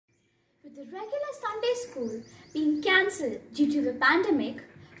With the regular Sunday school being cancelled due to the pandemic,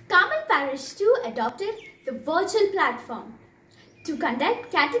 Carmel Parish too adopted the virtual platform to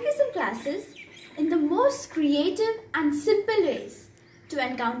conduct catechism classes in the most creative and simple ways to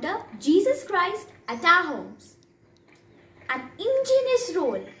encounter Jesus Christ at our homes. An ingenious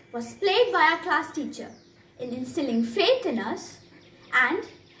role was played by our class teacher in instilling faith in us and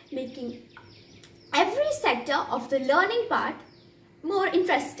making every sector of the learning part more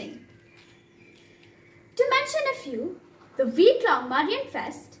interesting. To mention a few, the week-long Marian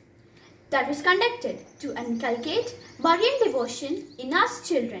Fest that was conducted to inculcate Marian devotion in us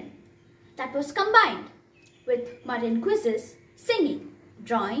children, that was combined with Marian quizzes, singing,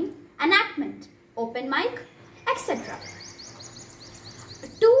 drawing, enactment, open mic, etc. A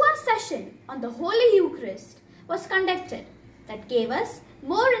 2-hour session on the Holy Eucharist was conducted that gave us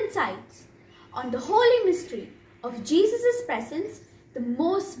more insights on the holy mystery of Jesus' presence, the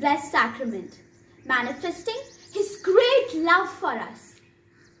most blessed sacrament, manifesting His great love for us.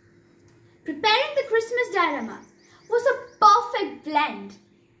 Preparing the Christmas diorama was a perfect blend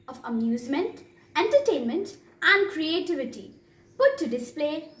of amusement, entertainment and creativity put to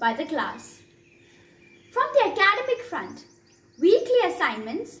display by the class. From the academic front, weekly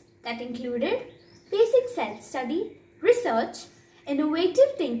assignments that included basic self-study, research,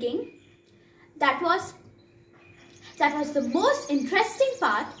 innovative thinking, that was the most interesting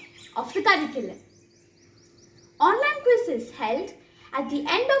part of the curriculum. Online quizzes held at the end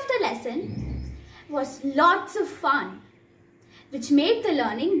of the lesson was lots of fun, which made the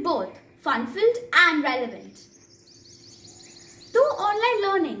learning both fun-filled and relevant. Though online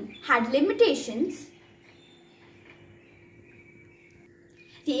learning had limitations,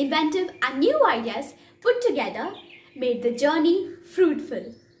 the inventive and new ideas put together made the journey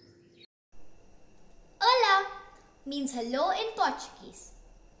fruitful. Hola means hello in Portuguese.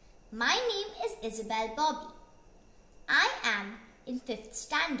 My name is Isabel Bobby. I am in 5th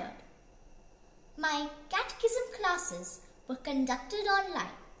standard. My catechism classes were conducted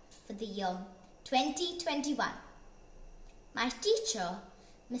online for the year 2021. My teacher,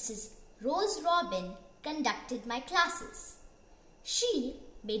 Mrs. Rose Robin, conducted my classes. She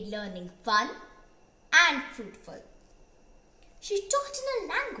made learning fun and fruitful. She taught in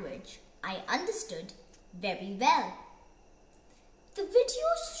a language I understood very well. The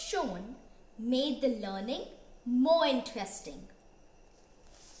videos shown made the learning more interesting.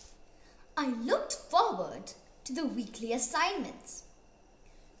 I looked forward to the weekly assignments.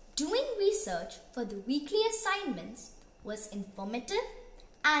 Doing research for the weekly assignments was informative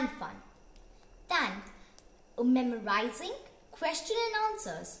and fun than memorizing question and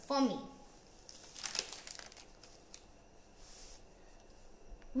answers for me.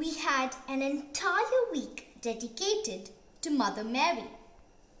 We had an entire week dedicated to Mother Mary.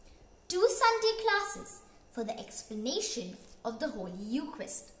 2 Sunday classes for the explanation of the Holy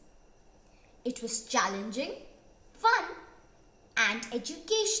Eucharist. It was challenging, fun, and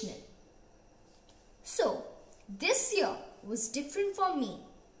educational. So, this year was different for me.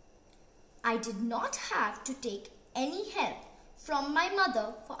 I did not have to take any help from my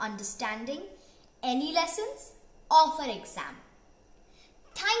mother for understanding any lessons or for exam.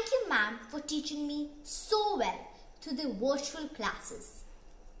 Thank you, ma'am, for teaching me so well through the virtual classes.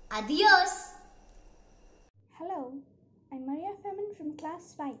 Adios! Hello, I'm Maria Femin from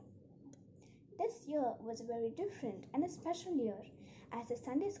Class 5. This year was very different and a special year as the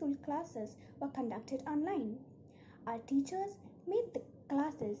Sunday school classes were conducted online. Our teachers made the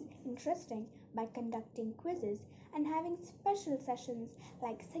classes interesting by conducting quizzes and having special sessions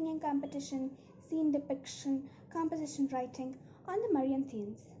like singing competition, scene depiction, composition writing on the Marian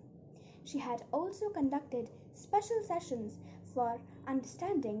themes. She had also conducted special sessions for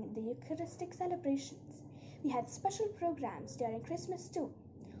understanding the Eucharistic celebrations. We had special programs during Christmas too.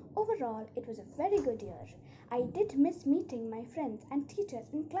 Overall, it was a very good year. I did miss meeting my friends and teachers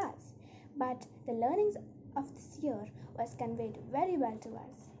in class, but the learnings of this year was conveyed very well to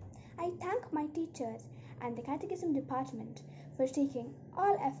us. I thank my teachers and the Catechism Department for taking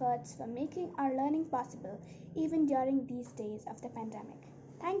all efforts for making our learning possible even during these days of the pandemic.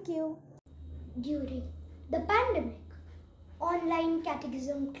 Thank you. During the pandemic, online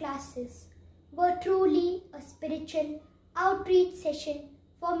catechism classes were truly a spiritual outreach session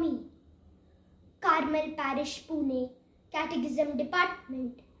for me. Carmel Parish Pune Catechism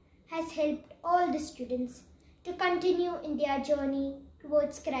Department has helped all the students to continue in their journey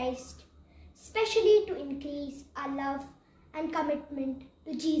towards Christ, especially to increase our love and commitment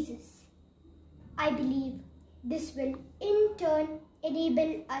to Jesus. I believe this will in turn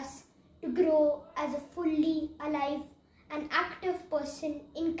enable us to grow as a fully alive an active person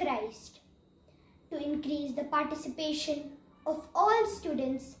in Christ. To increase the participation of all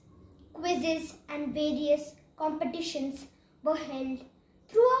students, quizzes and various competitions were held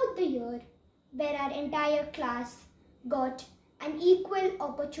throughout the year, where our entire class got an equal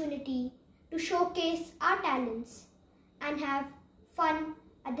opportunity to showcase our talents and have fun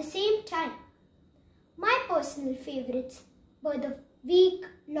at the same time. My personal favorites were the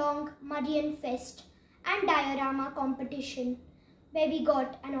week-long Marian Fest and diorama competition, where we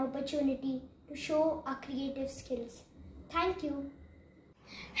got an opportunity to show our creative skills. Thank you.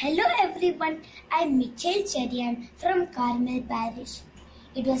 Hello everyone, I'm Michael Cherian from Carmel Parish.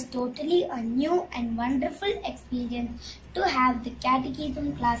 It was totally a new and wonderful experience to have the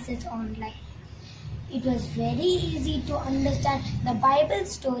catechism classes online. It was very easy to understand the Bible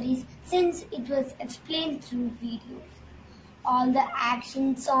stories since it was explained through videos. All the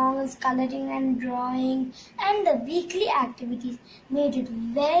action songs, coloring and drawing, and the weekly activities made it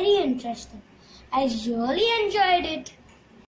very interesting. I really enjoyed it.